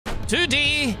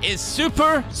Today is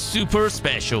super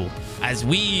special as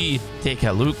we take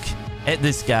a look at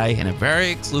this guy in a very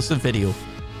exclusive video.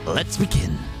 Let's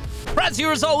begin. Frazzz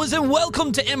here as always, and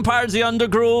welcome to Empires the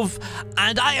Undergrowth.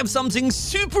 And I have something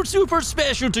super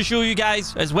special to show you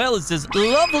guys, as well as this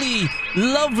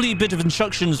lovely bit of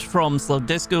instructions from Slug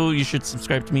Disco. You should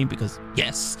subscribe to me because,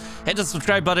 yes, hit the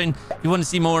subscribe button if you want to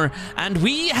see more. And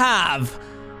we have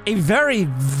a very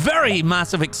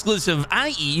massive exclusive,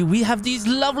 i.e. we have these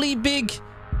lovely big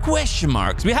question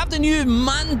marks. We have the new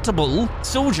Matabele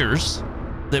soldiers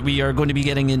that we are going to be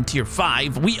getting in tier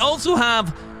 5. We also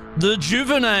have the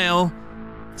juvenile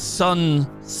sun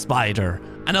spider,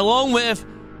 and along with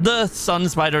the sun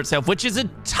spider itself, which is a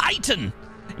titan.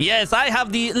 Yes, I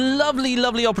have the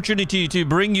lovely opportunity to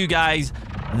bring you guys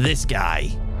this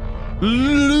guy.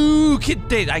 Look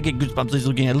at it. I get goosebumps just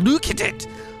looking at it. Look at it.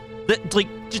 That, like,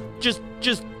 just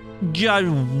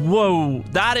whoa,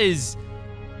 that is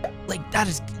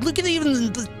look at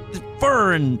even the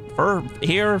fur and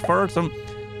hair, some,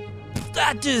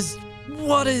 that is,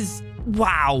 what is,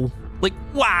 wow, like,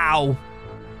 wow,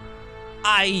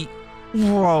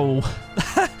 whoa.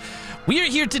 We are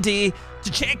here today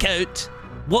to check out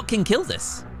what can kill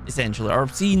this, essentially, or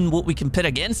seeing what we can pit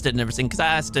against it and everything, because I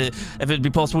asked if it'd be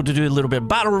possible to do a little bit of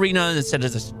battle arena instead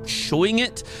of just showing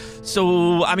it.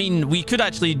 So, I mean, we could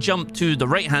actually jump to the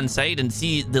right-hand side and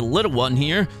see the little one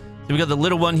here. So we got the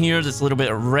little one here, this little bit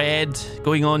of red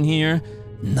going on here.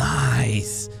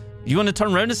 Nice. You want to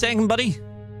turn around a second, buddy?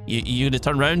 You gonna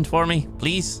turn around for me,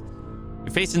 please?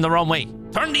 You're facing the wrong way.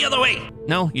 Turn the other way.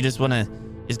 No, you just gonna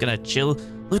chill.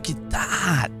 Look at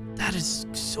that. That is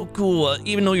so cool,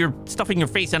 even though you're stuffing your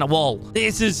face in a wall.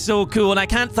 This is so cool, and I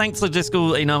can't thank Slug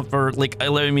Disco enough for, like,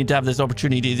 allowing me to have this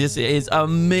opportunity. This is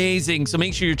amazing, so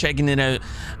make sure you're checking it out.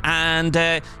 And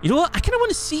you know what? I kind of want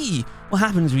to see what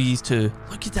happens with these two.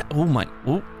 Look at that. Oh my.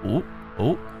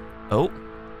 Oh.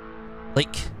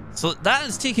 Like, so that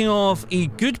is taking off a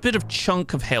good bit of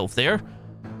chunk of health there.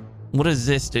 What does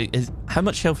this do? How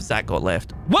much health has that got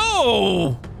left?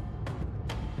 Whoa!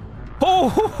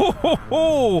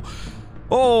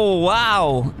 Oh,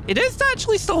 wow. It is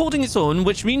actually still holding its own,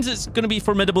 which means it's going to be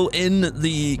formidable in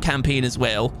the campaign as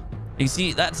well. You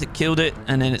see, that's it, killed it,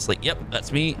 and then it's like, yep,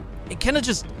 that's me. It kind of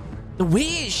just, the way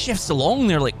it shifts along,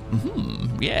 they're like,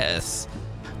 yes.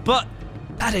 But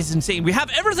that is insane. We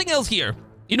have everything else here.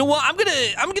 You know what? I'm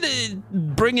gonna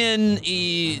bring in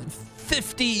a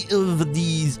 50 of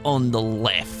these on the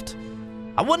left.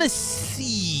 I want to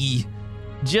see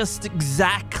just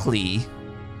exactly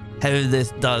how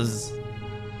this does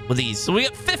with these. So we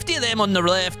got 50 of them on the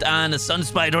left and a sun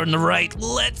spider on the right.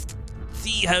 Let's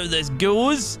see how this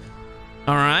goes.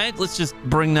 All right, let's just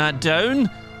bring that down.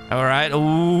 All right.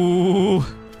 Oh,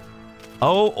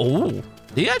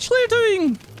 they actually are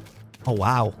doing, oh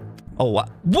wow,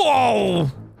 whoa,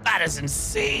 that is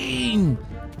insane.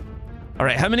 All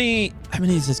right, how many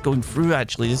is this going through?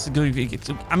 Actually, this is going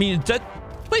to, I mean,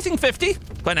 placing 50,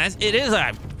 quite nice. It is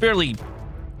a fairly,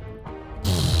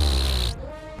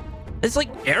 it's like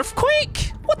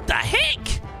earthquake. What the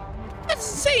heck?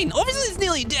 That's insane. Obviously, it's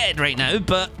nearly dead right now,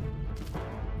 but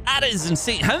that is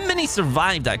insane. How many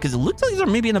survived that? Because it looks like they're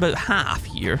maybe in about half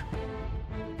here.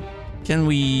 Can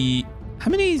we,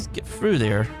 how many get through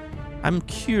there? I'm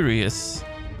curious.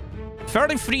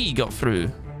 33 got through.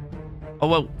 Oh,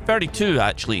 well, 32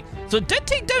 actually. So it did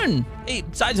take down a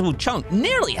sizable chunk.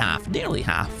 Nearly half.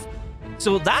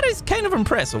 So that is kind of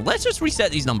impressive. Let's just reset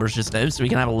these numbers just now so we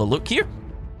can have a little look here.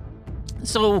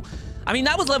 So, I mean,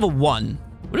 that was level 1.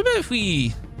 What about if we,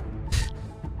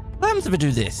 what happens if I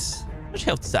do this? How much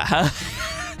health does that have?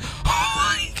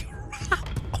 Holy crap.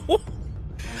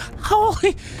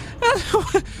 Holy,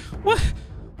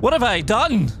 what have I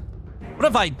done? What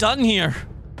have I done here?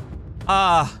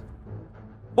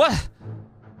 What?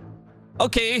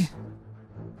 Okay.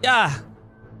 Yeah.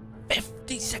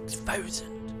 56,000.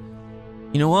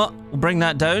 You know what? We'll bring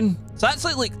that down. So that's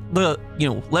like the, you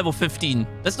know, level 15.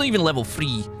 That's not even level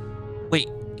 3. Wait,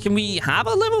 can we have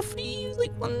a level 3?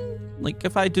 Like one? Like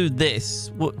if I do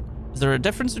this, what? Is there a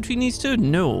difference between these two?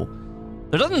 No.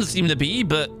 There doesn't seem to be,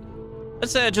 but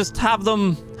let's just have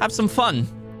some fun.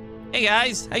 Hey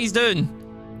guys, how you doing?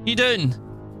 You doing?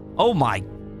 Oh my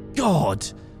god.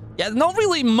 Yeah, not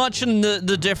really much in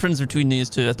the difference between these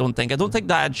two, I don't think. I don't think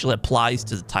that actually applies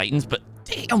to the Titans, but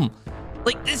damn.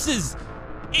 Like, this is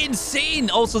insane.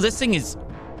 Also, this thing is,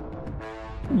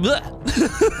 bleh.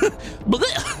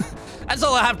 Bleh. That's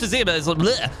all I have to say about it. It's like,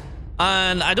 bleh.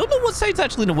 And I don't know what side's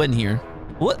actually gonna win here.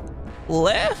 What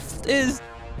left is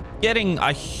getting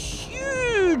a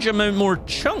huge amount more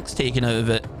chunks taken out of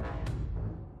it.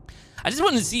 I just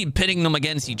wanted to see pitting them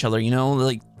against each other, you know,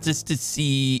 like just to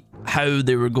see how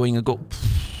they were going to go.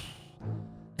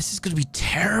 This is going to be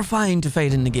terrifying to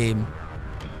fight in the game.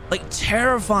 Like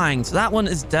terrifying. So that one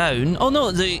is down. Oh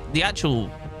no, the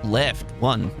actual left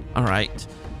one. All right.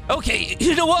 Okay,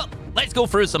 you know what? Let's go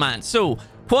through some ants. So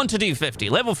quantity 50,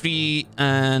 level 3,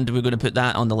 and we're going to put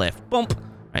that on the left. Bump.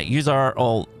 Right, yous are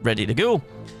all ready to go.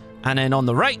 And then on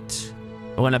the right,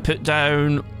 I'm going to put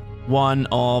down one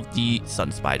of the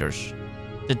sun spiders.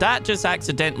 Did that just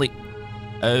accidentally...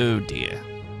 Oh dear.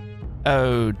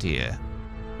 Oh dear.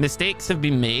 Mistakes have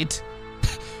been made.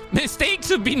 Mistakes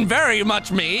have been very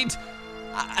much made.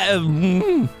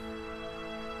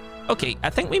 Okay, I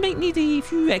think we might need a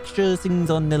few extra things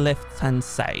on the left-hand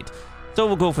side. So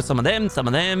we'll go for some of them, some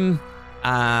of them,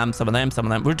 some of them, some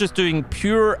of them. We're just doing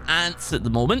pure ants at the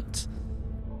moment.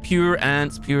 Pure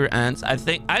ants, pure ants.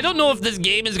 I don't know if this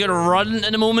game is going to run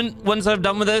in a moment once I've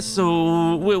done with this,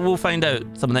 so we'll find out.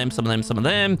 Some of them, some of them, some of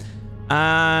them.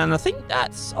 And I think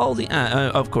that's all the...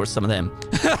 of course, some of them.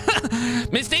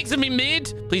 Mistakes have been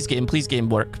made. Please game,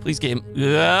 work. Please game.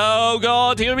 Oh,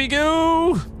 God, here we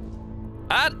go.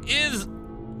 That is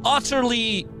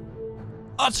utterly...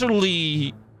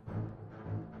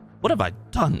 What have I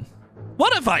done?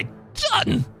 What have I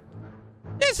done?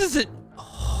 This is it.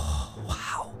 Oh,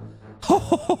 wow.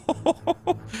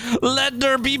 Let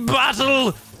there be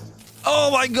battle.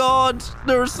 Oh my God.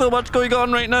 There's so much going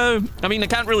on right now. I mean, I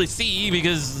can't really see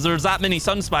because there's that many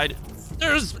sun spiders.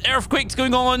 There's earthquakes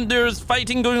going on. There's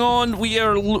fighting going on. We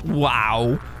are...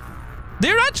 Wow.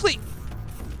 They're actually...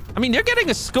 I mean, they're getting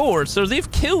a score, so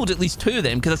they've killed at least 2 of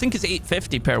them because I think it's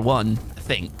 850 per one, I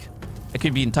think. I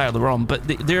could be entirely wrong, but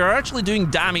they are actually doing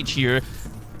damage here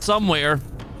somewhere.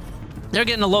 They're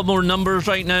getting a lot more numbers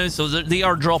right now, so they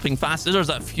are dropping faster. There's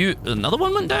a few. Another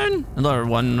one went down. Another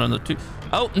one, another 2.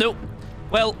 Oh no.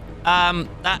 Well,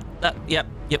 yep.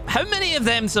 How many of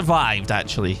them survived?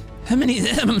 Actually, how many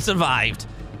of them survived?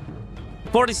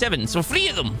 47. So 3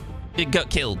 of them got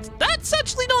killed. That's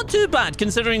actually not too bad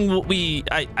considering what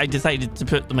I decided to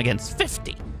put them against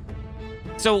 50.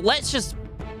 So let's just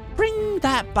bring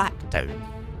that back down.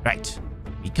 Right,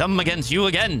 we come against you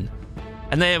again,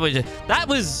 and there was that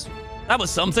was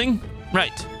something.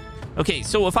 Right. Okay,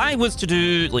 so if I was to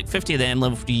do like 50 of them,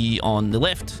 level 3 on the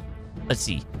left. Let's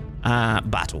see.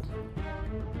 Battle.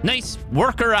 Nice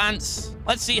worker ants.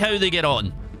 Let's see how they get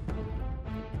on.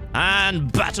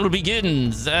 And battle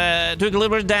begins. Doing a little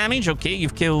bit of damage. Okay,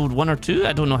 you've killed 1 or 2.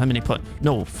 I don't know how many points.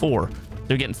 No, 4.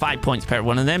 They're getting 5 points per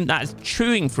one of them. That is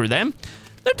chewing through them.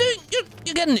 They're doing...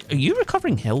 You're getting... Are you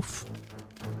recovering health?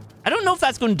 I don't know if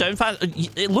that's going down fast.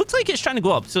 It looks like it's trying to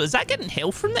go up. So is that getting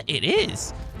health from that? It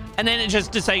is. And then it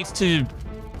just decides to...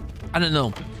 I don't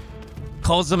know.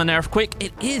 Cause them an earthquake.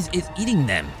 It is. It's eating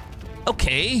them.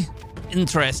 Okay.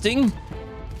 Interesting.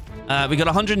 We got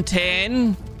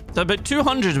 110. So about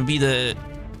 200 would be the...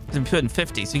 To put in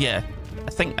 50. So yeah.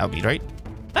 I think that'll be right.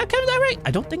 Did I count that right?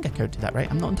 I don't think I counted that right.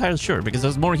 I'm not entirely sure because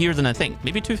there's more here than I think.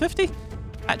 Maybe 250?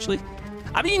 Actually.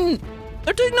 I mean,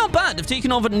 they're doing not bad. They've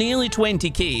taken over nearly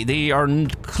 20k. They are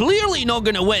clearly not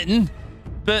going to win,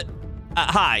 but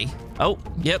at high. Oh,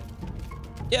 yep.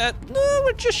 Yeah, no,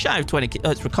 we're just shy of 20k.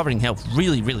 Oh, it's recovering health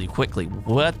really, really quickly.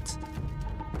 What?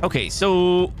 Okay,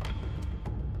 so...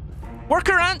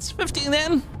 Worker ants, 15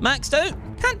 then, maxed out.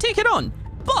 Can't take it on,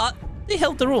 but they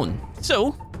held their own.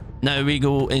 So, now we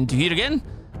go into here again.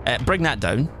 Bring that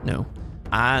down. No.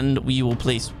 And we will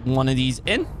place one of these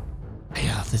in.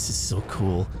 Yeah, this is so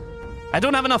cool. I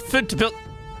don't have enough food to build...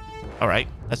 Alright,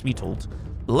 that's me told.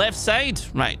 Left side.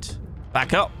 Right.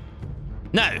 Back up.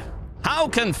 Now, how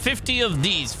can 50 of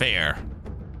these fare?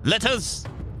 Let us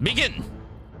begin.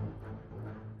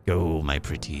 Go, my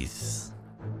pretties.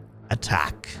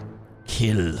 Attack.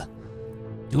 Kill.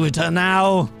 Do it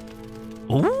now.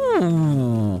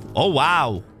 Ooh. Oh,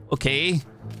 wow. Okay.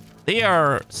 They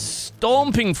are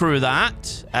stomping through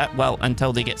that. Well,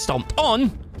 until they get stomped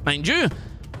on. Mind you.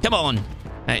 Come on.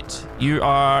 Right. You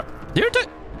are... They're...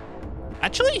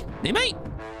 Actually, they might...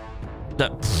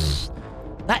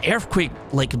 That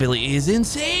earthquake-like ability is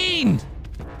insane.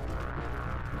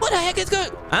 What the heck is going...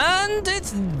 And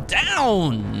it's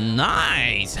down.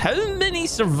 Nice. How many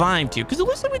survived here? Because it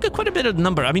looks like we got quite a bit of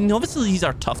number. I mean, obviously, these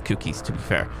are tough cookies, to be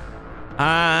fair.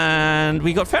 And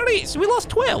we got 38, so we lost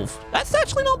 12. That's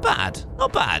actually not bad.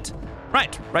 Not bad.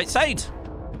 Right. Right side.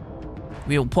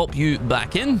 We'll pop you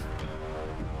back in.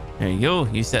 There you go.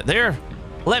 You sit there.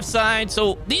 Left side.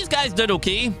 So these guys did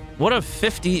okay. What if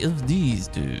 50 of these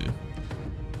do?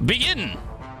 Begin.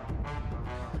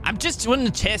 I'm just wanting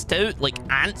to test out like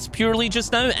ants purely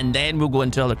just now, and then we'll go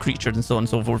into other creatures and so on and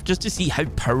so forth, just to see how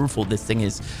powerful this thing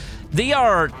is. They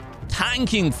are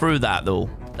tanking through that, though.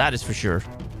 That is for sure.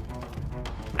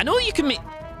 I know you can make...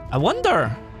 I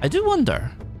wonder. I do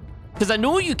wonder. Because I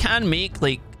know you can make,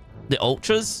 like, the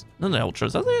ultras. Not the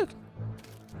ultras, are they? Is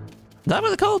that what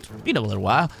they're called? Been a little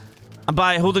while.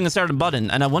 By holding a certain button.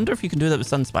 And I wonder if you can do that with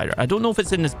Sun Spider. I don't know if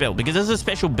it's in this build. Because there's a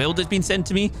special build that's been sent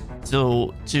to me.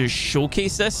 So, to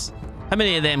showcase this. How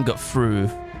many of them got through?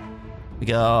 We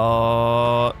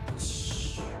got...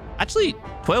 Actually,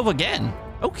 12 again.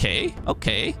 Okay,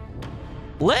 okay.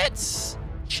 Let's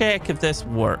check if this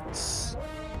works.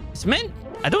 It's meant...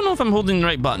 I don't know if I'm holding the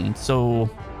right button, so...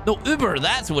 No, Uber,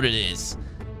 that's what it is.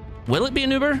 Will it be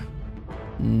an Uber?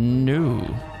 No.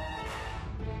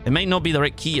 It might not be the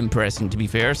right key I'm pressing, to be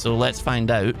fair, so let's find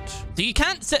out. So you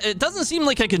can't... It doesn't seem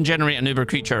like I can generate an Uber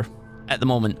creature at the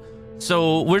moment.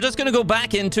 So we're just going to go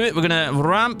back into it. We're going to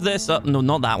ramp this up. No,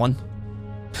 not that one.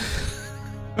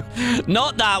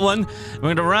 Not that one. We're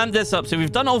going to ramp this up. So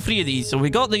we've done all three of these. So we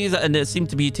got these and it seemed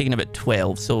to be taking about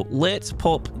 12. So let's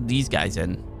pop these guys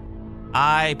in.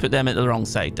 I put them at the wrong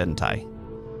side, didn't I?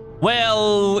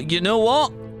 Well, you know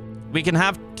what? We can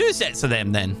have 2 sets of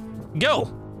them then.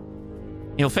 Go.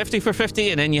 You know, 50 for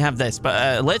 50 and then you have this.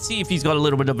 But let's see if he's got a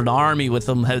little bit of an army with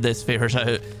him, how this fares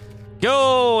out.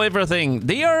 Go, everything.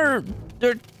 They're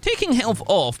taking health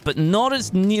off, but not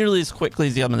as nearly as quickly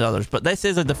as the others. But this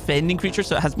is a defending creature,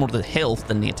 so it has more of the health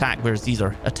than the attack, whereas these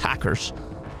are attackers.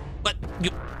 But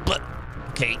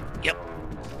okay, yep.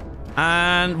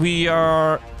 And we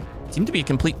seem to be a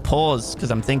complete pause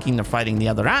because I'm thinking they're fighting the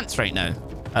other ants right now.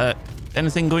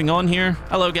 Anything going on here?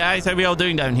 Hello, guys. How are we all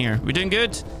doing down here? We doing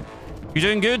good? You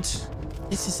doing good?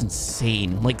 This is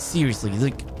insane. Like, seriously,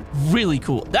 like, really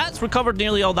cool. That's recovered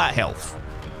nearly all that health.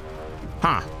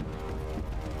 Huh.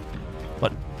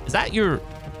 What? Is that your...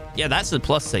 Yeah, that's the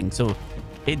plus thing. So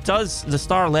it does the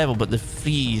star level, but the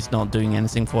free is not doing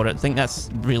anything for it. I think that's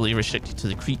really restricted to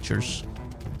the creatures.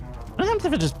 What happens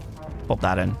if I just pop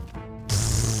that in?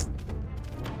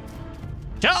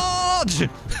 Charge!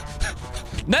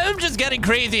 Now I'm just getting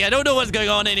crazy. I don't know what's going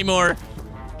on anymore.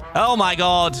 Oh my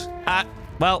god.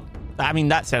 Well, I mean,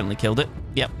 that certainly killed it.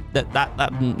 Yep.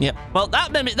 Yep. Well,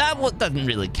 that doesn't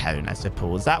really count, I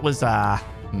suppose. That was,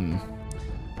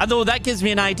 Although that gives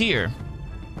me an idea.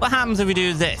 What happens if we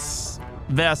do this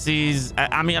versus...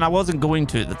 I mean, I wasn't going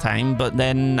to at the time, but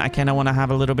then I kind of want to have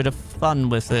a little bit of fun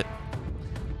with it.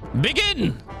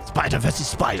 Begin! Spider versus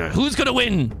spider. Who's going to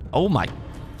win? Oh, my...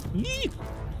 Yee.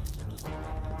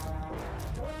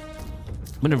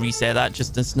 I'm going to reset that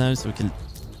just this now so we can...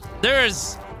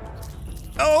 There's...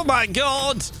 Oh, my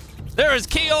God! There is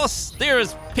chaos. There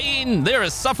is pain. There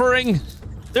is suffering.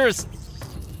 There's...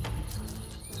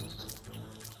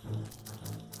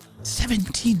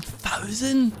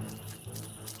 17,000?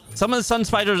 Some of the sun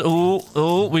spiders...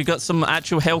 Oh, we've got some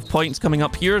actual health points coming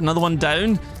up here. Another one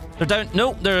down. They're down.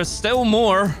 Nope, there's still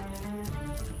more.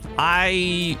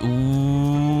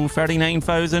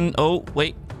 39,000. Oh,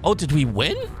 wait. Oh, did we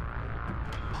win?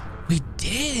 We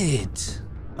did.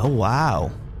 Oh, wow.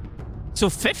 So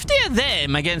 50 of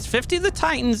them against 50 of the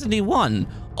Titans and he won.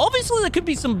 Obviously, there could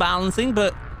be some balancing,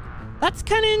 but that's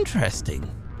kind of interesting.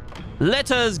 Let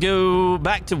us go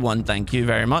back to 1. Thank you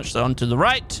very much. So on to the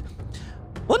right.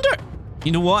 Wonder...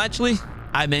 You know what, actually?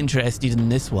 I'm interested in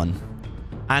this one.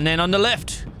 And then on the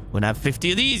left, we're going to have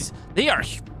 50 of these. They are...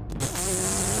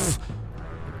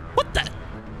 What the...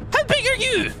 How big are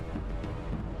you?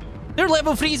 Their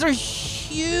level 3s are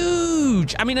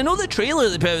huge. I mean, I know the trailer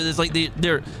is like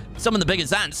they're some of the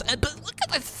biggest ants, but look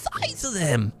at the size of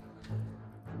them.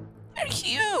 They're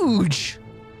huge.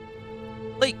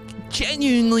 Like,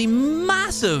 genuinely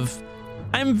massive.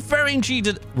 I'm very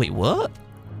intrigued. Wait, what?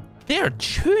 They are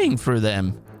chewing through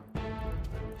them.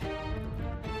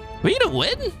 Were you gonna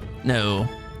win? No.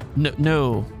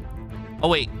 No. Oh,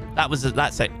 wait.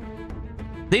 That's it.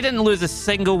 They didn't lose a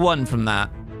single one from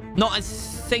that. Not a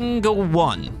single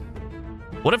one.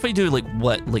 What if we do like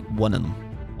one of them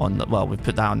on the... Well, we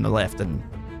put that on the left and...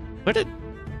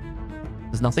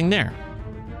 There's nothing there.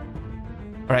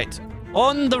 All right.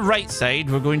 On the right side,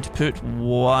 we're going to put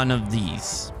one of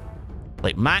these.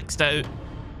 Like maxed out.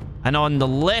 And on the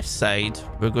left side,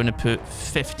 we're going to put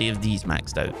 50 of these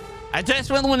maxed out. I just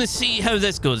really want to see how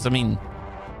this goes. I mean,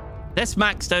 this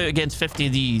maxed out against 50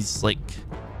 of these. Like,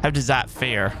 how does that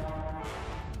fare?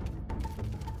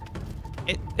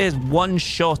 It is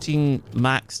one-shotting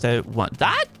maxed out one.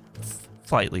 That's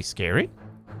slightly scary.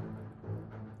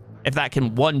 If that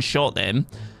can one-shot them.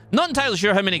 Not entirely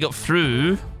sure how many got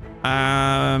through.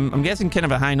 I'm guessing kind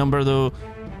of a high number, though.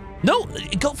 No,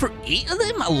 it got for 8 of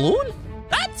them alone?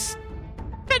 That's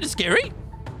kind of scary.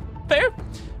 Fair.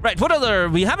 Right, what other...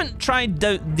 We haven't tried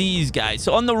out these guys.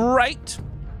 So on the right,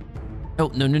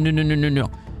 Oh, no, no, no, no, no, no,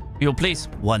 no. We'll place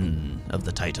one of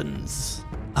the Titans.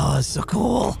 Oh, that's so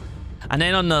cool. And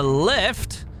then on the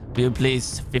left, we'll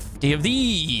place 50 of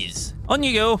these. On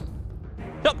you go.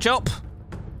 Chop, chop.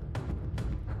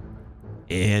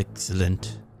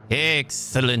 Excellent.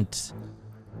 Excellent.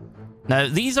 Now,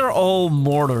 these are all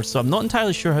mortar, so I'm not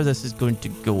entirely sure how this is going to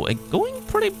go. It's going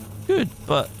pretty good,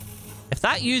 but if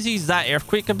that uses that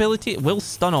earthquake ability, it will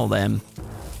stun all them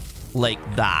like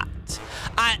that.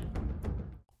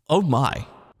 Oh my.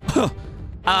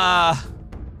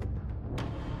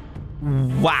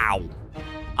 Wow.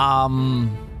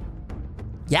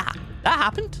 Yeah, that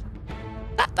happened.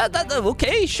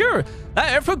 Okay, sure.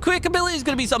 That earthquake ability is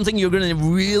going to be something you're going to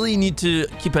really need to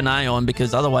keep an eye on,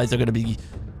 because otherwise they're going to be,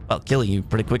 well, killing you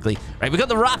pretty quickly. Right, we got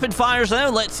the rapid fires now.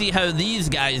 Let's see how these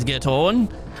guys get on,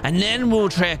 and then we'll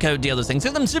check out the other things.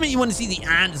 So I'm assuming you want to see the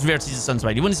ants versus the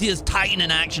Sunspider. You want to see this Titan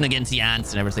in action against the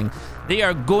ants and everything. They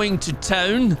are going to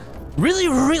town really,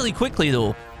 really quickly,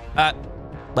 though.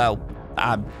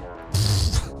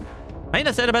 Might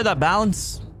have said about that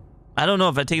balance. I don't know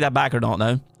if I take that back or not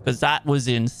now, because that was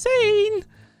insane.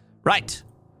 Right,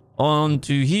 on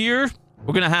to here.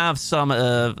 We're gonna have some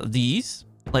of these.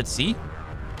 Let's see,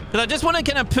 because I just want to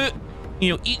kind of put,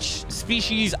 you know, each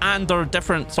species and their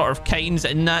different sort of kinds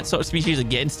in that sort of species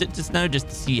against it just now, just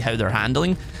to see how they're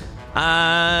handling.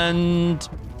 And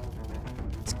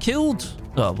it's killed.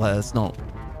 Oh, well, that's not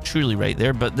truly right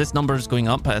there, but this number is going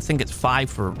up. I think it's 5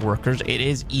 for workers. It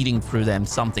is eating through them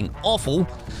something awful.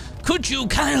 Could you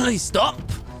kindly stop?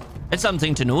 It's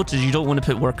something to note, is you don't want to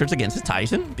put workers against a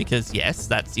Titan, because yes,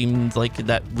 that seems like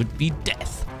that would be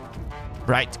death.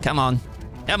 Right, come on.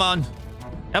 Come on.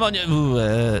 Come on. Ooh,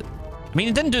 I mean,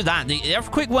 it didn't do that. The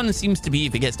earthquake one seems to be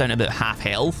if it gets down to about half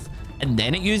health, and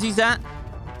then it uses that.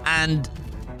 And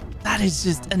that is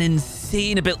just an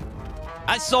insane ability.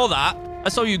 I saw that. I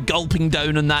saw you gulping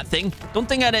down on that thing. Don't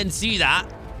think I didn't see that.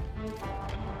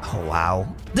 Oh,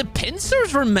 wow. The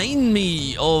pincers remind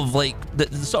me of, like, the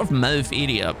sort of mouth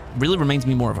area really reminds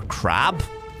me more of a crab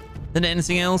than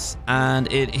anything else. And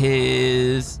it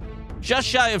is just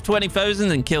shy of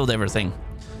 20,000 and killed everything.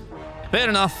 Fair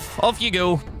enough. Off you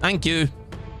go. Thank you.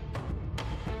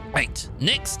 Right.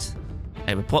 Next,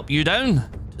 I will pop you down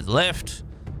to the left.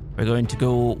 We're going to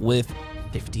go with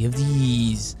 50 of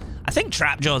these. I think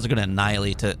Trapjaws are going to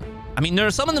annihilate it. I mean, there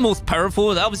are some of the most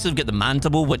powerful. They obviously get the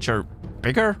Matabele, which are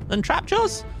bigger than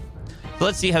Trapjaws. So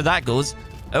let's see how that goes.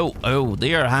 Oh,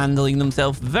 they are handling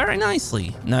themselves very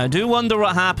nicely. Now, I do wonder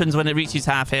what happens when it reaches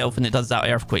half health and it does that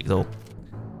earthquake, though.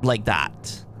 Like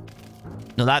that.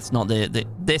 No, that's not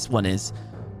this one is.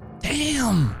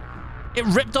 Damn. It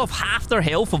ripped off half their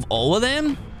health of all of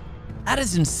them? That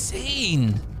is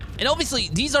insane. And obviously,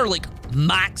 these are like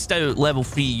maxed out level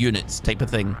 3 units type of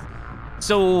thing.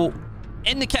 So,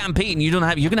 in the campaign, you're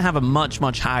going to have a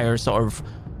much higher sort of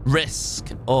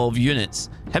risk of units.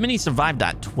 How many survived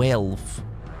that? 12.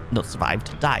 Not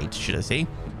survived, died, should I say.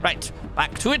 Right,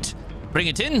 back to it. Bring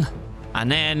it in.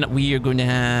 And then we are going to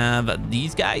have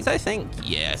these guys, I think.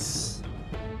 Yes.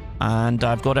 And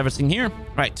I've got everything here.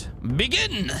 Right,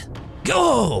 begin.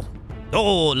 Go.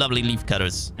 Oh, lovely leaf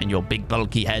cutters and your big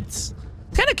bulky heads.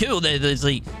 It's kind of cool that there's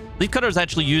like leaf cutters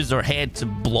actually use their head to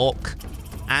block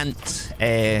ant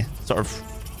sort of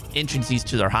entrances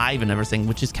to their hive and everything,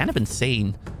 which is kind of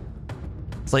insane.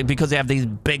 It's like because they have these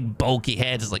big bulky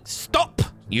heads, it's like, stop,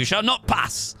 you shall not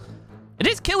pass. It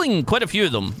is killing quite a few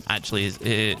of them, actually.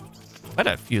 Quite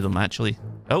a few of them, actually.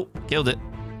 Oh, killed it.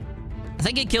 I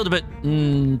think it killed about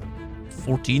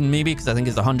 14 maybe, because I think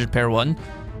it's 100 per one.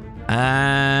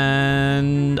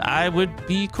 And I would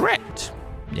be correct.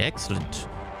 Excellent.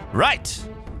 Right.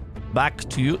 Back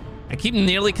to you. I keep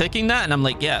nearly clicking that, and I'm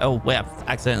like, yeah, oh, wait, I've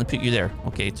accidentally put you there.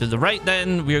 Okay, to the right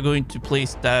then, we are going to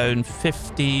place down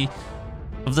 50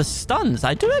 of the stuns.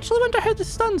 I do actually wonder how the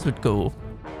stuns would go.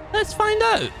 Let's find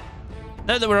out.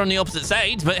 Now that we're on the opposite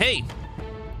side, but hey.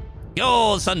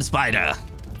 Go, Sun Spider.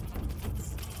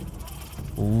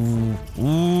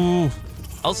 Ooh.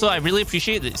 Also, I really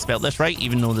appreciate that you spelled this right,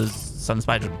 even though there's Sun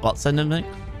Spider butts in the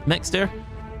mix there.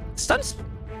 Stuns,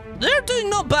 they're doing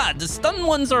not bad. The stun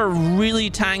ones are really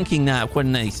tanking that quite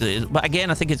nicely. But again,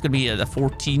 I think it's going to be a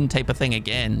 14 type of thing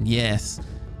again. Yes.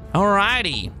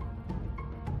 Alrighty.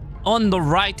 On the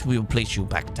right, we'll place you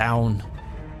back down.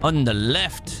 On the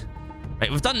left. Right,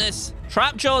 we've done this.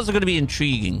 Trapjaws are going to be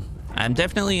intriguing. I'm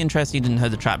definitely interested in how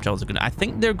the Trapjaws are going to... I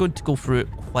think they're going to go through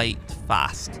it quite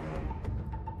fast.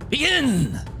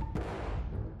 Begin!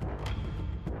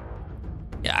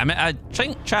 Yeah, I mean, I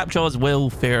think Trapjaws will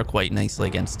fare quite nicely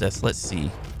against this. Let's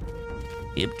see.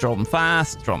 Yep, drop them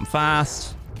fast, drop them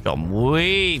fast. Drop them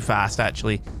way fast,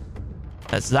 actually.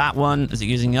 That's that one. Is it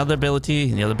using the other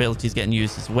ability? The other ability is getting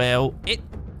used as well.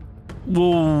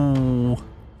 Whoa.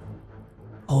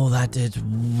 Oh, that did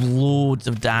loads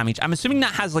of damage. I'm assuming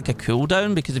that has like a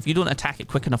cooldown, because if you don't attack it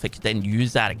quick enough, it could then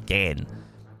use that again.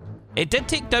 It did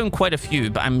take down quite a few,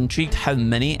 but I'm intrigued how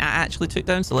many it actually took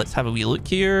down. So let's have a wee look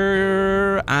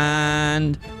here.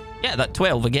 And yeah, that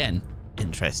 12 again.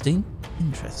 Interesting.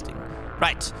 Interesting.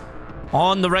 Right.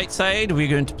 On the right side, we're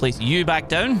going to place you back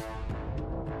down.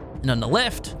 And on the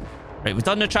left, right, we've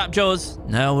done the trap jaws.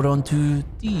 Now we're on to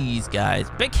these guys.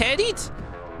 Big-headed?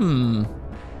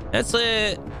 That's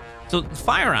so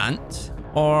fire ant,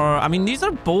 or I mean, these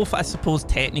are both, I suppose,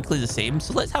 technically the same.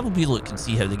 So let's have a wee look and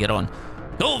see how they get on.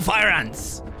 Go, fire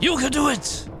ants! You can do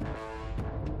it!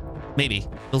 Maybe.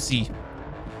 We'll see.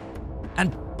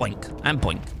 And boink. And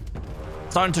boink.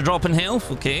 Starting to drop in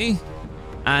health. Okay.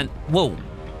 And, whoa.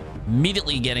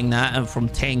 Immediately getting that from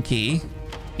 10k.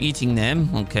 Eating them.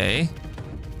 Okay.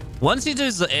 Once he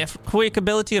does the earthquake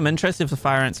ability, I'm interested if the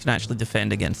fire ants can actually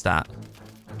defend against that.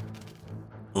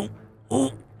 Oh.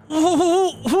 Oh.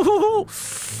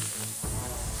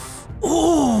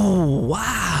 Oh,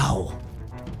 wow.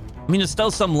 I mean, there's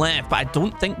still some left, but I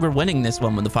don't think we're winning this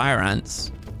one with the fire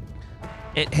ants.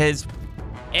 It has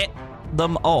ate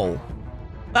them all.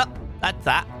 Well, that's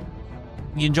that.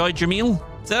 You enjoyed your meal,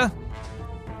 sir?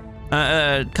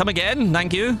 Come again,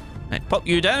 thank you. Right, pop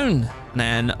you down. And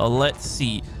then let's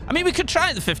see. I mean, we could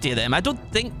try the 50 of them. I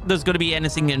don't think there's going to be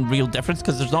anything in real difference,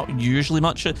 because there's not usually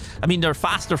much. I mean, they're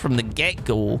faster from the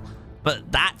get-go,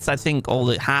 but that's, I think, all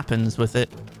that happens with it.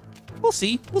 We'll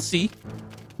see. We'll see.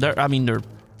 They're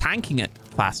tanking it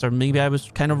faster. Maybe I was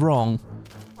kind of wrong.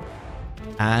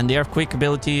 And the earthquake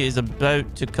ability is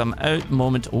about to come out.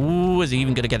 Moment. Oh, is he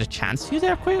even going to get a chance to use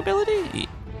the earthquake ability?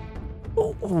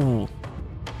 Oh.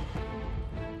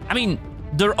 I mean,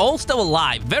 they're all still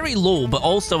alive. Very low, but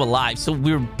all still alive. So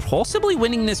we're possibly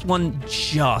winning this one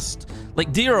just.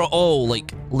 Like, they are all,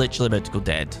 like, literally about to go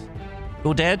dead.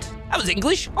 Go dead? That was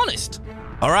English. Honest.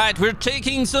 All right, we're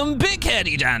taking some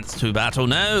big-headed ants to battle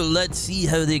now. Let's see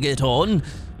how they get on.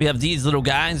 We have these little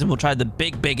guys, and we'll try the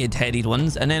big-headed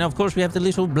ones. And then, of course, we have the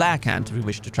little black ant if we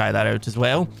wish to try that out as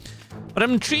well. But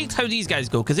I'm intrigued how these guys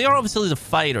go, because they are obviously the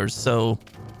fighters, so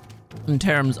in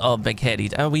terms of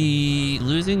big-headed, are we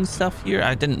losing stuff here?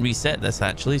 I didn't reset this,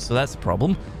 actually, so that's a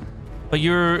problem. But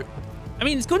I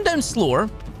mean, it's going down slower.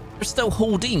 You're still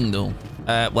holding, though.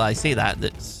 Well, I say that.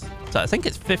 So I think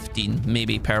it's 15,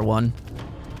 maybe, per one.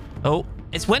 Oh,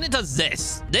 it's when it does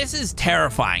this. This is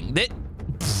terrifying.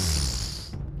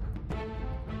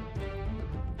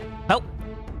 Well,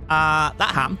 that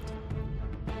happened.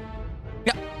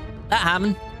 Yeah, that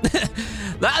happened.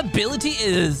 That ability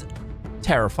is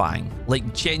terrifying.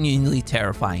 Like, genuinely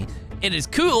terrifying. It is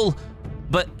cool,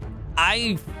 but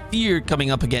I fear coming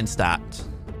up against that.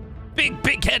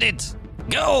 Big-headed.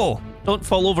 Go! Don't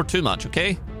fall over too much,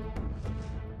 okay?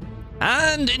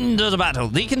 And into the battle.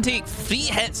 They can take 3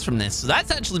 hits from this. So that's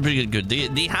actually pretty good.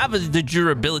 They have the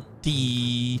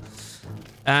durability.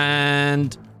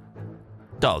 And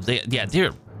oh, they're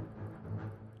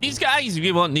these guys.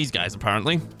 We want these guys,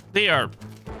 apparently. They are.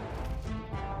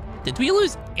 Did we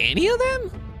lose any of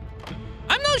them?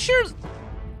 I'm not sure.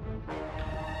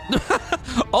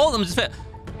 All of them just fit.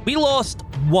 We lost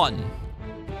 1.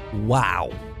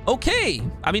 Wow. Okay.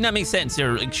 I mean, that makes sense.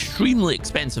 They're extremely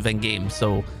expensive in game,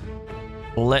 so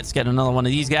let's get another one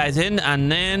of these guys in,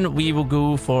 and then we will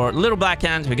go for little black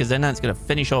ants, because then that's going to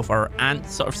finish off our ant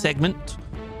sort of segment.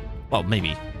 Well,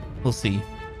 maybe. We'll see.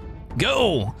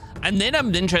 Go! And then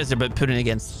I'm interested about putting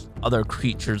against other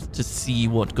creatures to see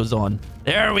what goes on.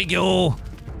 There we go.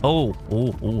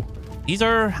 Oh. These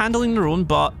are handling their own,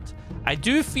 but I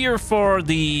do fear for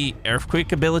the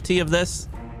earthquake ability of this.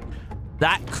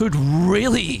 That could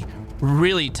really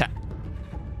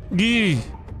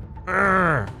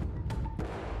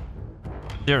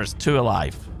There's 2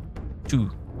 alive. 2.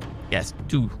 Yes,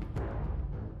 2.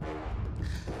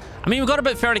 I mean, we've got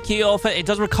about 30k off it. It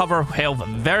does recover health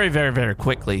very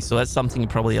quickly. So that's something you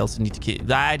probably also need to keep.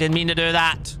 I didn't mean to do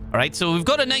that. All right, so we've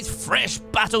got a nice fresh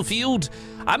battlefield.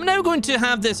 I'm now going to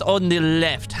have this on the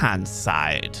left-hand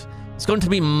side. It's going to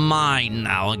be mine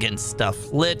now against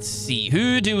stuff. Let's see.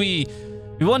 Who do we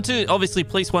want to obviously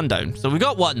place one down. So we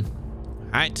got 1.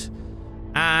 All right.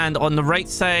 And on the right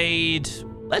side,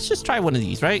 let's just try one of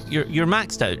these, right? You're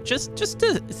maxed out. Just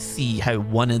to see how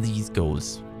one of these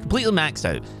goes. Completely maxed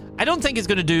out. I don't think it's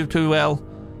going to do too well.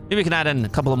 Maybe we can add in a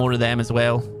couple of more of them as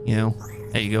well. You know,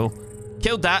 there you go.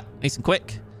 Killed that nice and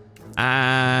quick.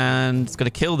 And it's going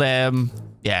to kill them.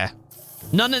 Yeah.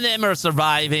 None of them are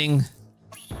surviving.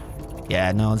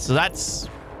 Yeah, no. So that's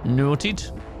noted.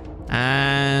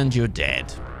 And you're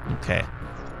dead. Okay.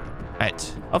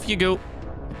 Right. Off you go.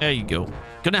 There you go.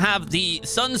 Gonna have the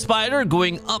sun spider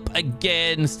going up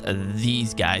against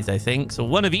these guys, I think. So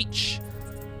one of each.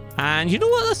 And you know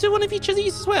what? Let's do one of each of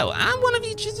these as well. And one of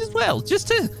each as well. Just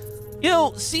to, you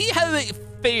know, see how it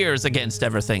fares against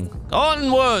everything.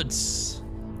 Onwards.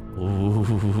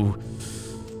 Ooh.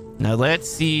 Now let's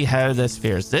see how this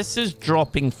fares. This is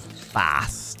dropping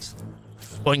fast.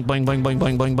 Boing, boing, boing, boing,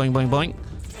 boing, boing, boing, boing, boing.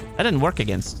 That didn't work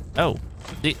against. Oh.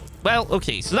 Well,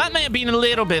 okay. So that may have been a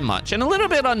little bit much and a little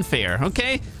bit unfair,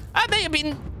 okay? That may have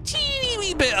been a teeny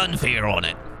wee bit unfair on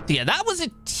it. Yeah, that was a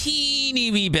teeny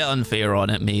wee bit unfair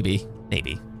on it, maybe.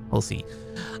 Maybe. We'll see.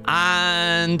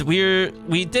 And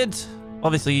we did,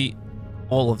 obviously,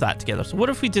 all of that together. So what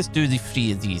if we just do the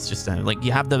 3 of these just now? Like,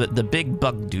 you have the big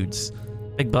bug dudes.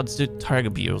 Big bugs do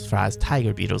tiger beetles, Frazzz,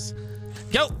 tiger beetles.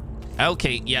 Go!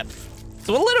 Okay, yep.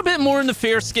 So a little bit more in the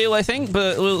fair scale, I think,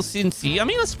 but we'll soon see. I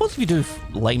mean, I suppose we do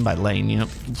line by line, you know.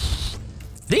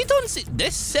 They don't see...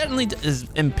 This certainly is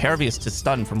impervious to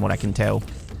stun, from what I can tell.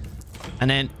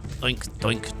 And then doink,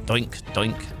 doink, doink,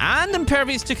 doink. And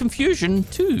impervious to confusion,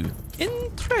 too.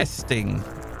 Interesting.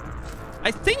 I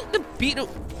think the beetle...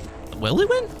 Will they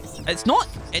win? It's not...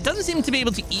 It doesn't seem to be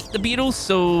able to eat the beetles,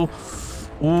 so...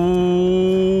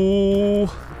 Ooh...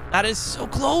 That is so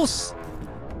close.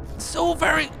 So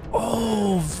very...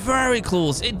 Oh, very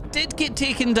close. It did get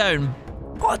taken down,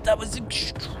 but that was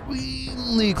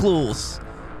extremely close.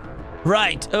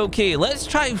 Right, okay, let's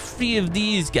try 3 of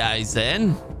these guys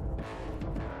then.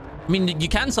 I mean, you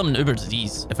can summon uber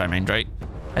disease, if I mind right.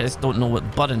 I just don't know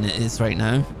what button it is right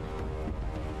now.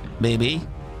 Maybe.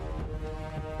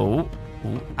 Oh.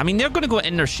 I mean, they're going to go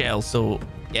in their shell, so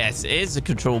yes, it is a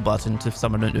control button to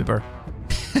summon an uber.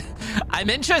 I'm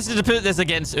interested to put this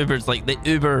against ubers, like the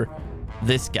uber...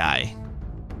 This guy.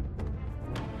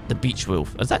 The beach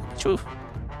wolf. Is that beach wolf?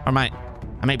 Or I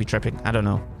might be tripping. I don't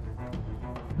know.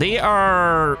 They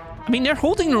are... I mean, they're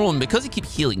holding their own because they keep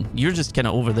healing. You're just kind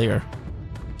of over there.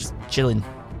 Just chilling.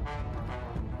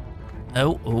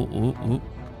 Oh.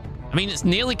 I mean, it's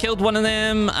nearly killed one of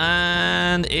them.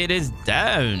 And it is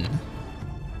down.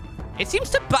 It seems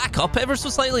to back up ever so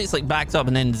slightly. It's like backed up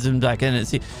and then zoomed back in.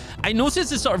 I noticed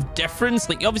this sort of difference.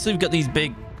 Like, obviously, we've got these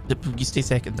big... You stay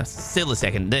second. That's still a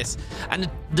second. This. And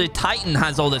the Titan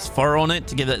has all this fur on it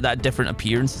to give it that different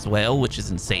appearance as well, which is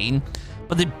insane.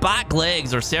 But the back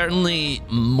legs are certainly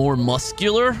more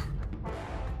muscular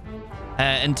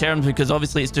in terms, because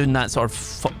obviously it's doing that sort of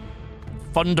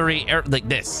thundery, like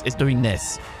this. It's doing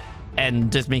this and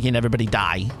just making everybody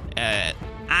die.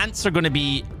 Ants are going to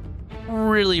be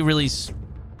really, really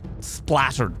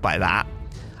splattered by that.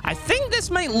 I think this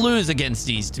might lose against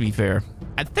these, to be fair.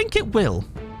 I think it will.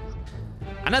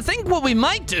 And I think what we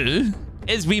might do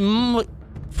is we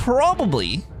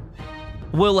probably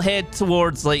will head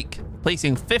towards, like,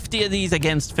 placing 50 of these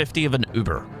against 50 of an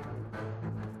uber.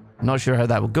 I'm not sure how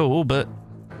that will go, but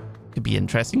could be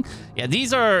interesting. Yeah,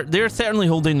 they're certainly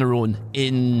holding their own.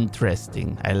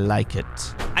 Interesting. I like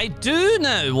it. I do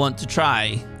now want to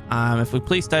try, if we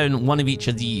place down one of each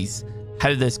of these,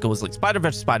 how this goes. Like, spider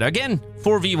versus spider. Again,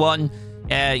 4v1.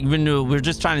 Even though we're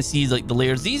just trying to see, like, the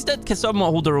layers. These did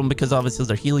somewhat hold their own because obviously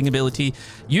their healing ability.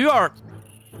 You are...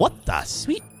 What the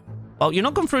sweet... Well, you're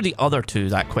not going through the other 2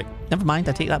 that quick. Never mind,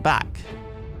 I take that back.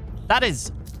 That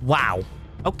is... Wow.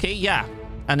 Okay, yeah.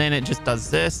 And then it just does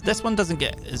this. This one doesn't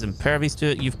get as impervious to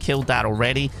it. You've killed that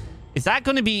already. Is that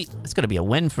going to be... It's going to be a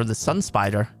win for the sun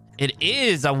spider. It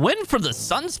is a win for the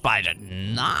sun spider.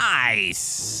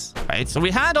 Nice. Right, so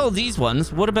we had all these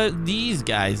ones. What about these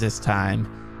guys this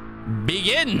time?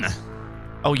 Begin.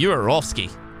 Oh, you're a Rofsky.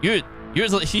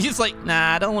 He's like,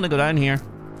 nah, I don't want to go down here.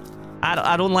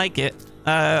 I don't like it.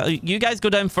 You guys go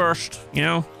down first, you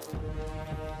know.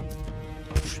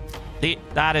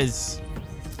 That is...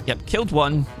 Yep, killed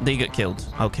one. They get killed.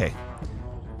 Okay.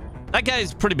 That guy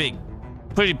is pretty big.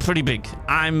 Pretty big.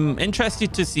 I'm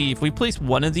interested to see if we place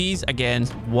one of these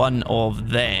against one of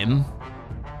them,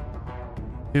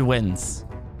 who wins.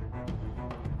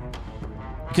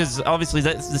 Because obviously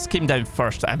this came down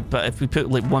first, but if we put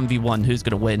like 1v1, who's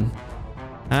gonna win?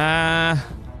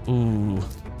 Ooh.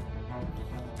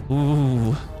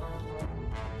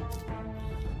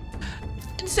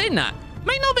 In saying that,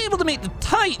 might not be able to make the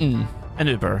Titan an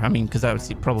uber. I mean, because that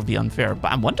would probably be unfair.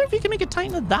 But I wonder if we can make a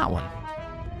Titan of that one.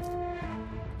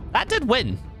 That did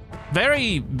win.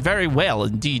 Very, very well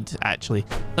indeed, actually.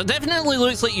 So it definitely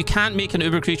looks like you can't make an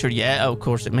uber creature yet. Of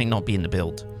course, it might not be in the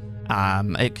build.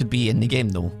 It could be in the game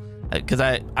though, because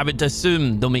I would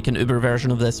assume they'll make an uber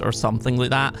version of this or something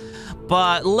like that.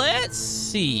 But let's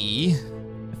see.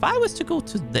 If I was to go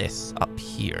to this up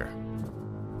here,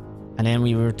 And then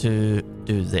we were to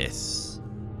do this.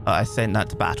 Oh, I sent that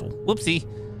to battle. Whoopsie.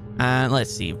 And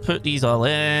let's see. Put these all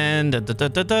in. And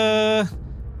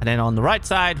then on the right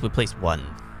side, we place 1.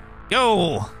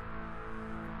 Go.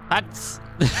 That's...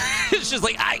 it's just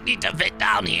like, I need to fit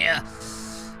down here.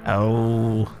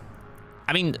 Oh.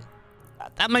 I mean,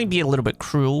 that might be a little bit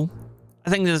cruel. I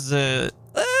think there's a...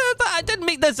 I didn't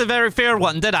make this a very fair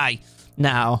one, did I?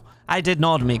 No, I did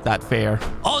not make that fair.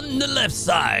 On the left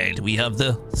side, we have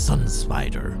the sun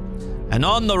spider. And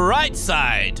on the right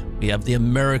side, we have the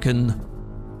American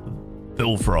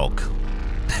bullfrog.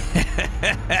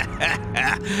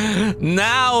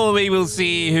 Now we will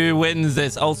see who wins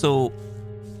this. Also,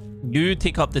 you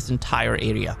take up this entire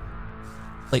area.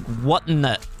 Like, what in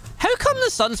the... How come the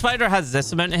sun spider has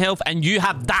this amount of health and you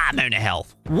have that amount of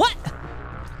health? What?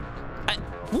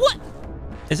 What?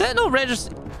 Is that not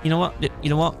registered? You know what? You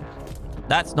know what?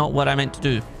 That's not what I meant to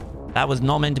do. That was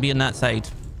not meant to be on that side.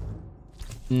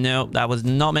 No, that was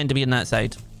not meant to be on that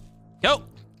side. Go.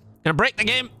 Gonna break the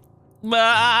game.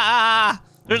 Ah,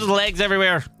 there's legs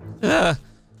everywhere.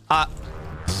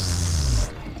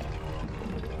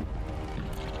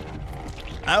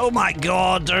 Oh my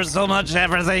god, there's so much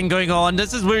everything going on.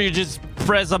 This is where you just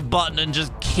press a button and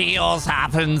just chaos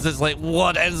happens. It's like,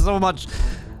 what is so much...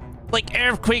 like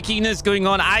earthquakiness going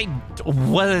on.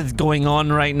 What is going on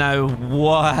right now?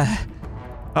 What?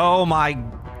 Oh my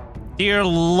dear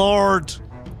lord.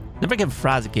 Never give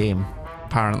Frazzz a game,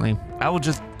 apparently. I will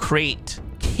just create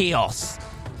chaos.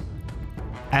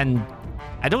 And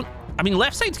I mean,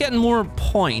 left side's getting more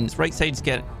points. Right side's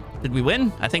get... Did we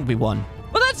win? I think we won.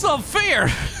 But that's not fair.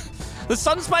 The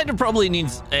sun spider probably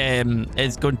needs,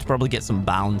 is going to probably get some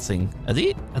balancing. Are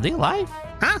they alive?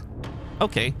 Huh?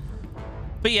 Okay.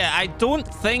 But yeah, I don't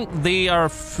think they are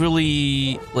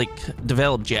fully, like,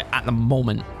 developed yet at the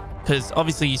moment. Because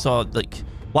obviously you saw, like,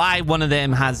 why one of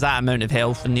them has that amount of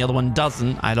health and the other one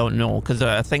doesn't, I don't know. Because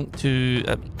I think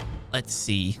let's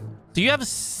see. So you have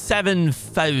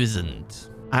 7,000.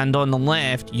 And on the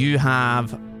left, you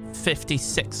have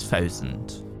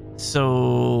 56,000.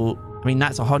 So, I mean,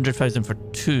 that's 100,000 for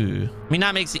 2. I mean,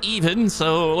 that makes it even.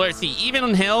 So let's see. Even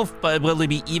on health, but will they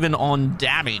be even on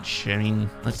damage? I mean,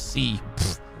 let's see.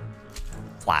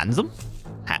 Plans them.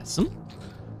 Hats them.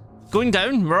 Going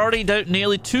down. We're already down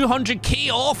nearly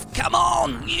 200k off. Come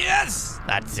on. Yes.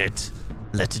 That's it.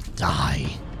 Let it die.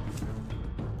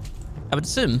 I would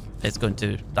assume it's going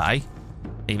to die.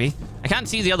 Maybe. I can't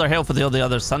see the other health of the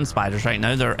other sun spiders right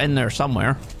now. They're in there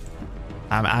somewhere.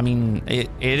 I mean, it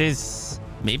is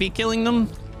maybe killing them,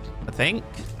 I think.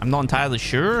 I'm not entirely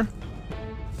sure.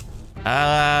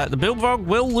 The bullfrog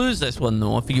will lose this one,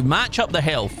 though, if you match up the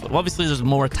health. Obviously, there's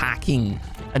more attacking,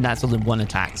 and that's only 1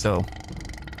 attack, so...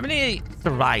 I mean, he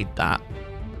survived that.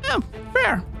 Yeah,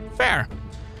 fair, fair.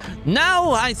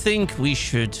 Now, I think we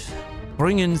should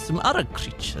bring in some other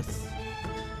creatures.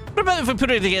 What about if we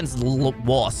put it against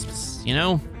wasps, you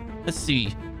know? Let's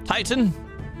see. Titan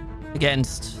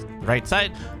against... right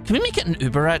side. Can we make it an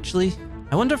Uber, actually?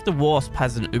 I wonder if the wasp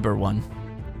has an Uber one.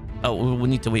 Oh, we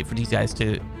need to wait for these guys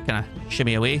to kind of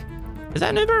shimmy away. Is that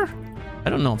an Uber? I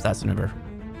don't know if that's an Uber.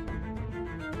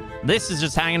 This is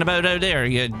just hanging about out there.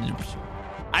 Yeah.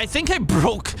 I think I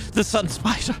broke the sun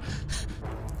spider.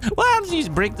 What happens when you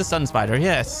break the sun spider?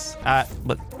 Yes.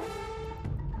 But...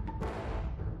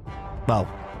 well,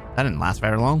 that didn't last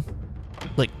very long.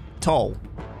 Like, tall.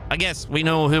 I guess we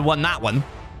know who won that one.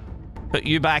 Put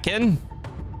you back in.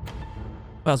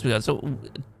 What else we got? So,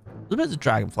 what about the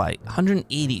dragonfly?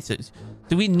 180. So,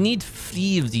 do we need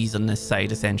 3 of these on this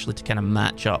side, essentially, to kind of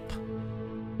match up?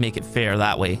 Make it fair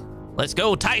that way. Let's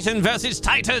go. Titan versus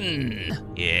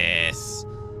Titan. Yes.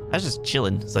 I was just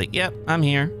chilling. It's like, yep, I'm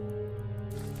here.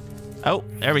 Oh,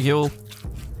 there we go.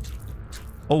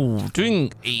 Oh,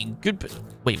 doing a good...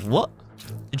 wait, what?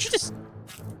 Did you just...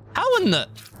 how in the...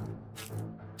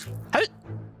 how...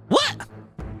 what?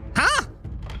 Huh?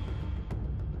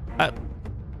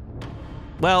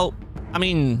 Well, I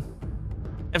mean,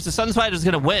 if the sun spider's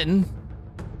gonna win,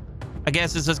 I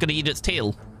guess it's just gonna eat its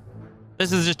tail.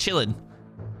 This is just chilling.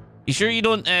 You sure you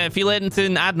don't feel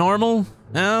anything abnormal?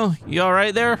 No? You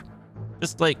alright there?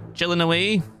 Just like chilling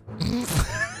away?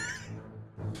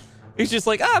 He's just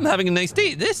like, I'm having a nice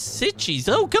day. This itches.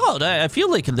 Oh god, I feel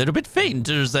like a little bit faint.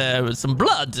 There's some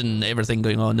blood and everything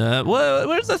going on.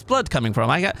 Where's this blood coming from?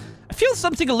 I feel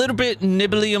something a little bit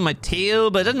nibbly on my tail,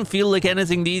 but it doesn't feel like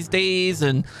anything these days.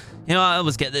 And you know, I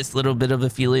always get this little bit of a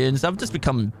feeling. So I've just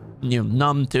become, you know,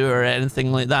 numb to it or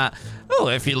anything like that. Oh,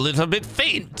 I feel a little bit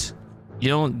faint.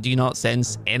 Do you not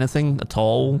sense anything at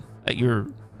all at your...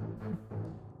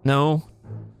 no?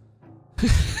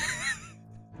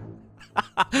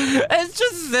 It's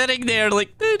just sitting there like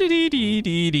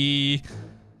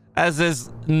as this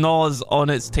gnaws on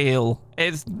its tail.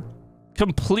 It's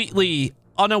completely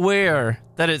unaware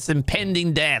that its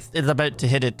impending death is about to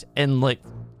hit it in like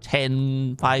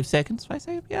 5 seconds. 5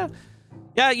 seconds? Yeah.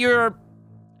 Yeah,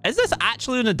 is this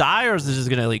actually gonna die, or is it just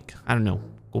gonna, like, I don't know,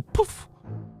 go poof?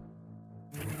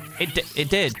 It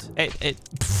did.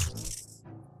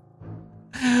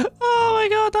 Oh my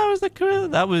god,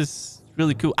 that was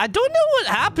really cool. I don't know what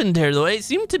happened here though. It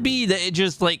seemed to be that it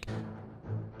just like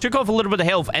took off a little bit of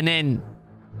health and then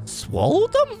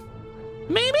swallowed them?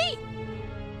 Maybe?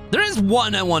 There is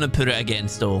one I want to put it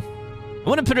against though. I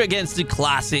want to put it against the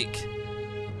classic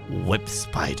whip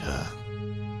spider.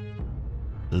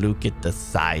 Look at the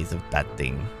size of that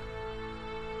thing.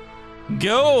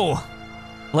 Go!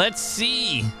 Let's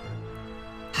see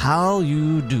how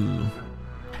you do.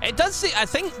 It does say, I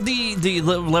think the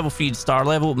level 3 star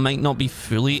level might not be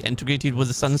fully integrated with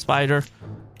the sun spider.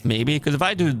 Maybe, because if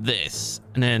I do this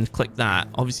and then click that,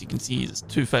 obviously you can see it's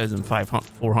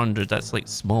 2,400. That's like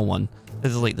small one.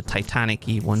 This is like the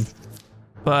Titanic-y one.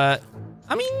 But,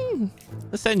 I mean,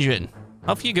 let's send you in.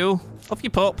 Off you go. Off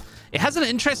you pop. It has an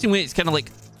interesting way. It's kind of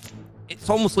like, it's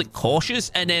almost like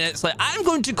cautious. And then it's like, I'm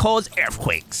going to cause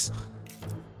earthquakes.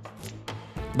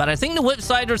 But I think the whip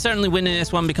spider is certainly winning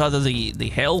this one because of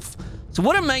the health. So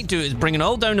what I might do is bring it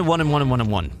all down to 1 and 1 and 1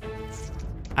 and 1.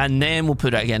 And then we'll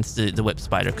put it against the whip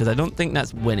spider because I don't think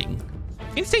that's winning.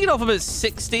 It's taking off about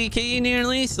 60k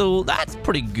nearly, so that's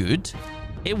pretty good.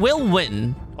 It will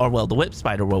win, or well, the whip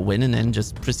spider will win and then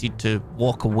just proceed to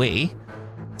walk away.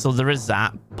 So there is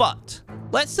that. But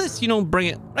let's just, you know, bring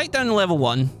it right down to level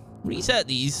 1. Reset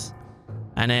these.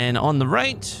 And then on the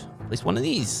right, place one of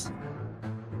these.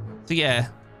 So yeah,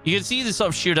 you can see the sort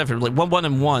of sheer difference, like 1, 1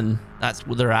 and 1. That's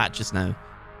what they're at just now.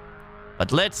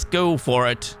 But let's go for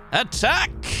it.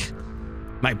 Attack,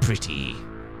 my pretty.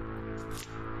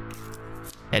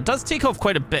 It does take off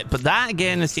quite a bit, but that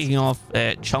again is taking off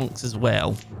chunks as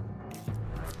well.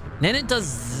 And then it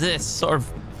does this sort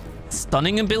of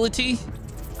stunning ability.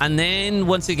 And then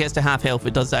once it gets to half health,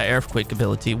 it does that earthquake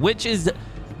ability, which is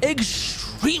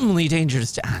extremely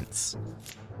dangerous to ants.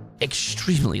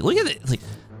 Extremely. Look at it. Like,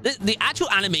 the actual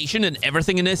animation and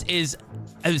everything in this is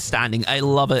outstanding. I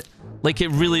love it. Like, it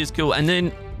really is cool. And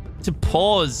then to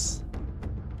pause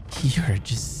here,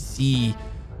 just see.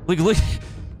 Look.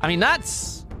 I mean,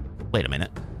 that's... Wait a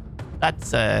minute. That's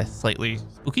slightly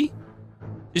spooky.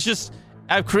 It's just...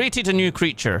 I've created a new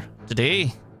creature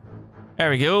today. There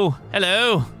we go.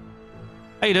 Hello.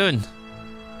 How you doing?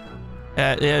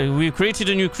 We've created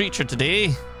a new creature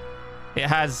today. It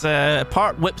has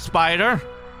part whip spider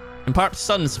and part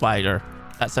sun spider.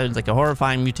 That sounds like a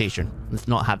horrifying mutation. Let's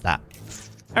not have that.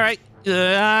 All right.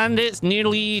 And it's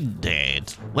nearly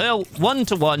dead. Well, 1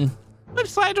 to 1. Whip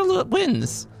spider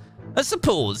wins, I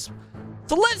suppose.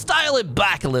 So let's dial it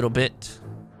back a little bit.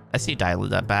 I say dial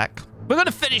that back. We're going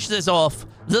to finish this off.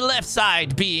 The left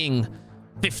side being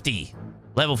 50.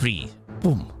 Level 3.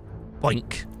 Boom.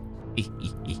 Boink.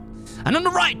 And on the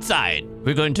right side,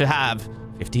 we're going to have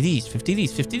 50 these, 50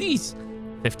 these, 50 these.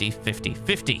 50, 50,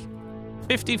 50.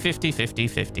 50, 50, 50,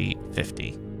 50,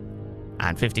 50.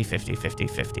 And 50, 50, 50,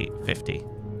 50, 50.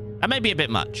 That may be a bit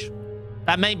much.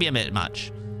 That may be a bit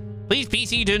much. Please,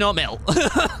 PC, do not melt.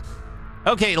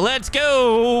 Okay, let's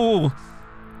go.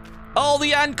 All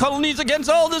the ant colonies against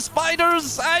all the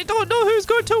spiders. I don't know who's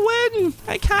going to win.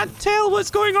 I can't tell what's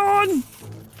going on.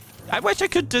 I wish I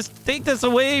could just take this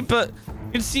away, but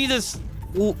you can see this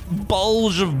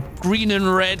bulge of green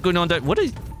and red going on down. What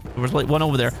is... There's like one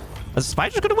over there. Is the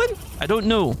spider going to win? I don't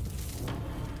know.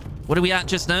 What are we at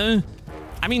just now?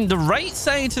 I mean, the right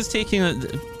side is taking a...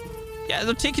 Yeah,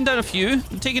 they're taking down a few.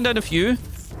 They're taking down a few.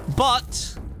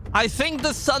 But I think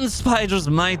the sun spiders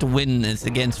might win this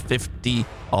against 50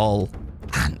 all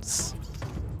ants.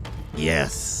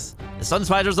 Yes. The sun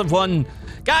spiders have won.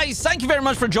 Guys, thank you very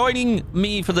much for joining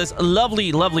me for this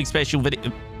lovely, lovely special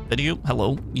video.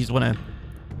 Hello. You just want to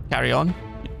carry on?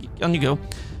 On you go.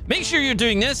 Make sure you're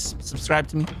doing this. Subscribe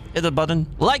to me. Hit the button.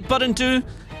 Like button too.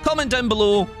 Comment down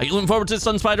below. Are you looking forward to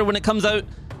Sun Spider when it comes out?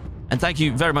 And thank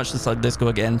you very much to Slug Disco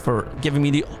again for giving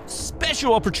me the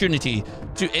special opportunity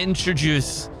to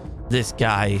introduce this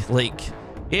guy. Like,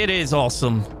 it is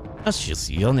awesome. I'll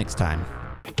see you all next time.